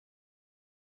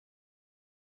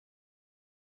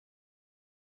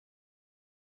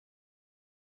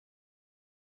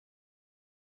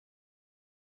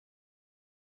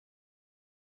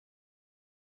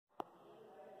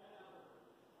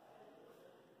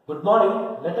Good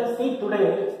morning. Let us see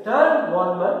today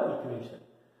Stern-Volmer equation.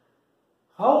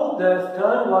 How the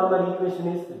Stern-Volmer equation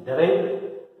is derived,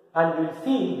 and we will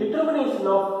see determination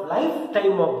of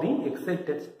lifetime of the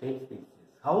excited state species.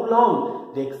 How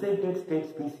long the excited state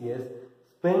species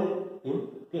spend in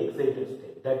the excited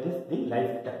state, that is the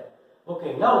lifetime.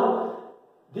 Okay, now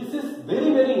this is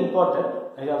very important.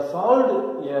 I have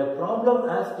solved a problem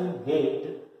as to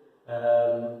gate.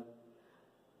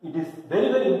 It is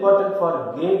very important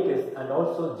for gate and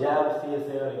also JAM,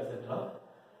 CSIR, etc.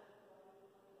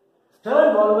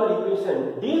 Stern-Volmer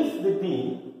equation deals with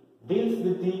the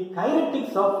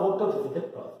kinetics of photophysical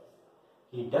process.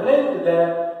 He derived the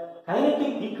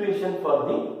kinetic equation for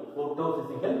the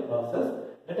photophysical process.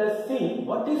 Let us see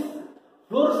what is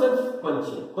fluorescence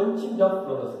quenching of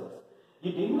fluorescence.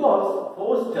 It involves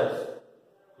four steps.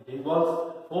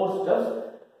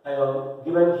 I have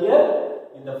given here.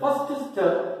 In the first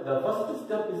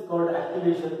step is called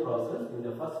activation process. In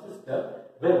the first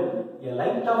step, when a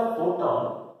light of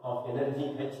photon of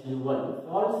energy Hu1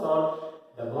 falls on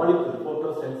the molecule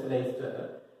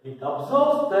photosensitizer, it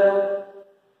absorbs the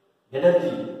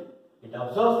energy. And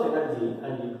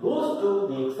it goes to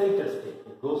the excited state.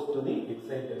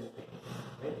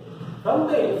 Okay? From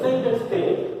the excited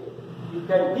state, it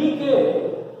can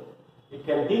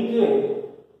decay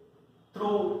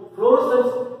through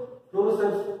fluorescence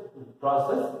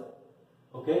process,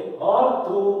 okay, or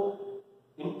through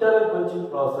internal quenching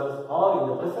process, or in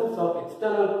the presence of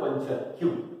external quencher Q.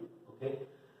 Okay.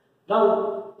 Now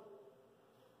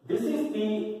this is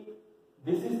the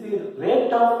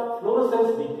rate of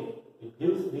fluorescence decay. It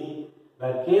gives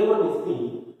where K1 is the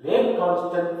rate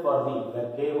constant for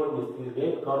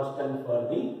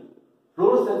the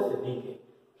fluorescence decay.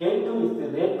 K2 is the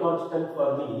rate constant for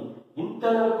the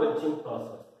internal quenching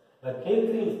process. Where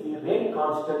K3 is the rate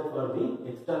constant for the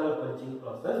external quenching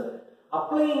process.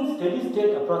 Applying steady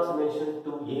state approximation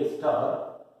to A star,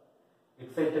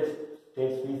 excited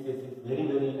state species is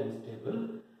very unstable.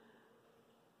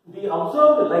 The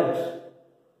observed light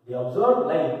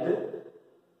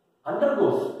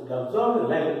undergoes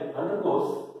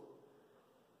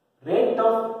rate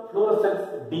of fluorescence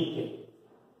decay.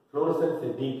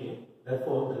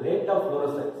 Therefore, the rate of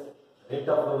fluorescence is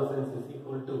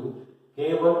equal to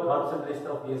K1 concentration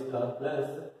of A star plus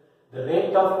the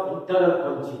rate of internal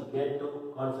quenching K2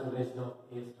 concentration of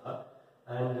A star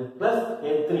and plus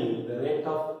K3 the rate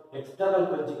of external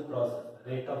quenching process.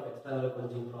 The rate of external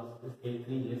quenching process is K3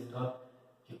 A star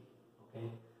Q. Okay.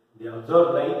 The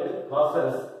observed light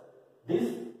causes these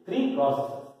three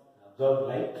processes. The observed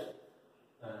light,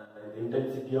 the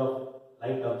intensity of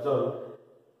light observed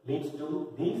leads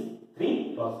to these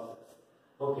three processes.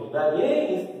 Okay, where A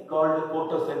is called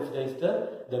photosensitizer.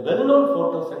 The well-known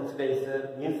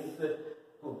photosensitizer is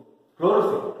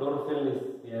chlorophyll. Chlorophyll is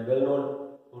a well-known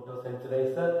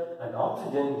photosensitizer, and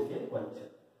oxygen is a quencher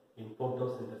in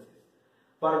photosynthesis.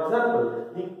 For example,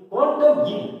 the quantum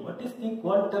yield. What is the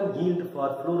quantum yield for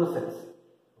fluorescence?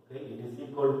 Okay, it is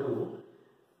equal to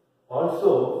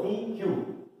also PQ.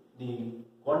 The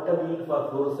quantum yield for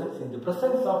fluorescence in the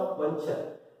presence of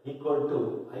quencher equal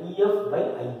to IF by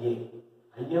IA.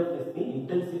 IF is the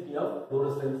intensity of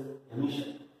fluorescence emission.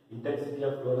 IA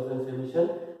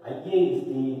is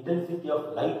the intensity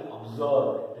of light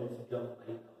absorbed.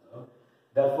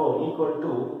 Therefore, equal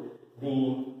to the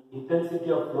intensity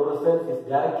of fluorescence is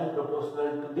directly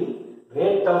proportional to the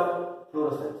rate of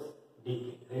fluorescence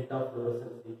decay.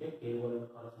 K1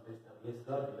 concentration of A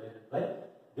star divided by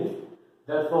this.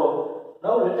 Therefore,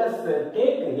 now let us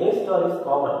take A star is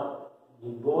common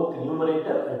in both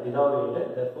numerator and denominator.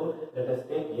 Therefore, let us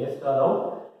take A star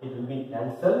out. It will be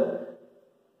cancelled.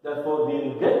 Therefore, we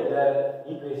will get the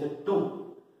equation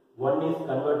 2. 1 is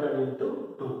converted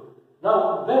into 2.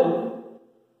 Now,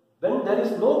 when there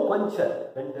is no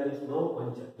quencher,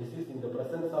 this is in the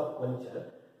presence of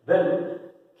quencher, when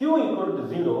Q equal to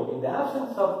 0, in the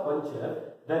absence of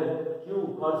quencher, then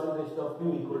Q, concentration of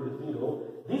Q equal to 0,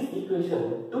 this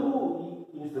equation 2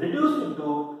 is reduced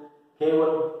into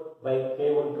K1 by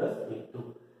K1 plus K2.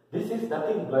 This is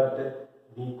nothing but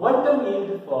the quantum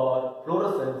yield for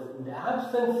fluorescence in the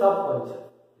absence of quencher.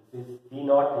 This is P0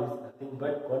 is nothing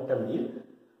but quantum yield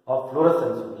of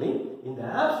fluorescence only in the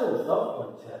absence of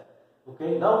quencher.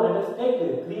 Okay, now let us take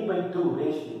a 3 by 2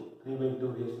 ratio.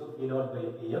 P0 by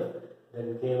Pf, then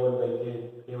K1 by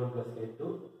K1 plus K2.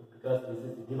 Because this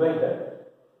is divided,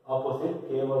 opposite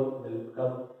K1 will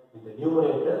come in the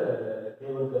numerator,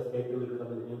 K1 plus K2 will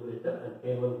come in the numerator, and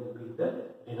K1 will be the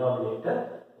denominator.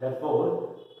 Therefore,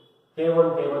 K1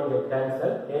 get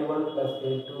cancelled. K1 plus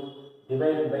K2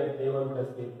 divided by K1 plus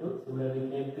K2. Similarly,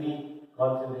 K3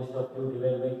 concentration of Q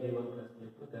divided by K1 plus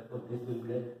K2.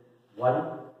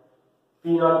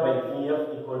 Phi naught by Pf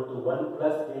equal to 1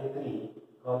 plus K3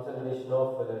 concentration of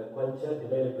quencher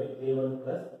divided by K1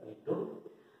 plus K2.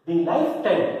 The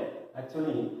lifetime,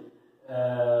 actually,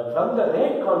 from the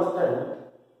rate constant,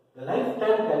 the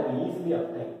lifetime can be easily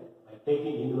obtained by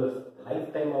taking inverse. The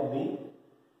lifetime of the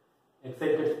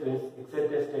excited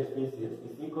state species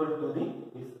is equal to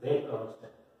this rate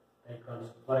constant.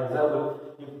 For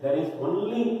example, if there is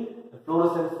only the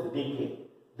fluorescence decay,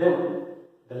 then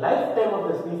the lifetime of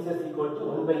the species is equal to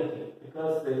 1 by k,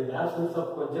 because in the absence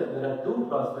of quencher there are two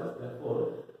processes,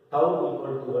 therefore tau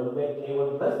equal to 1 by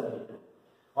k1 plus k2.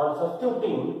 On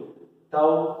substituting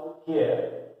tau here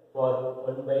for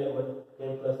 1 by 1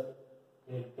 k plus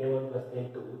k1 plus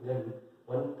k2, then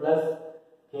 1 plus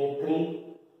k3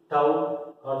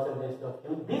 tau concentration of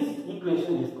Q. This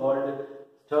equation is called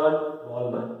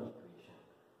Stern-Volmer equation.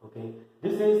 Okay,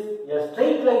 this is a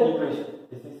straight line equation.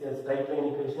 This is a straight line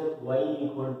equation. Y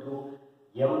equal to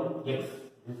mx.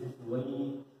 This is y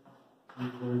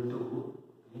equal to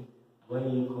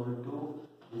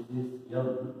this is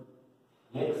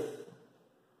mx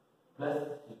plus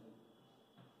c.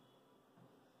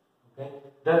 Okay.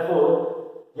 Therefore,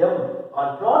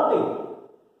 on plotting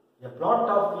a plot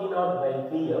of P naught by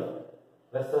Pf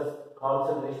versus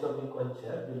concentration of the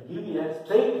quencher will give you a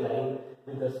straight line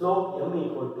with the slope m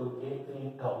equal to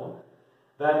k3 tau,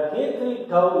 where k3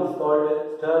 tau is called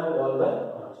Stern-Volmer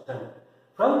constant.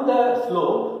 From the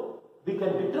slope, we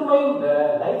can determine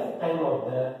the lifetime of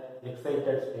the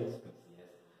excited state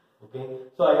species. Okay,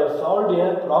 so I have solved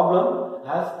a problem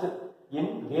asked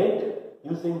in GATE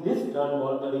using this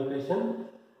Stern-Volmer equation.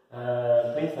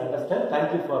 Please understand.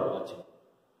 Thank you for watching.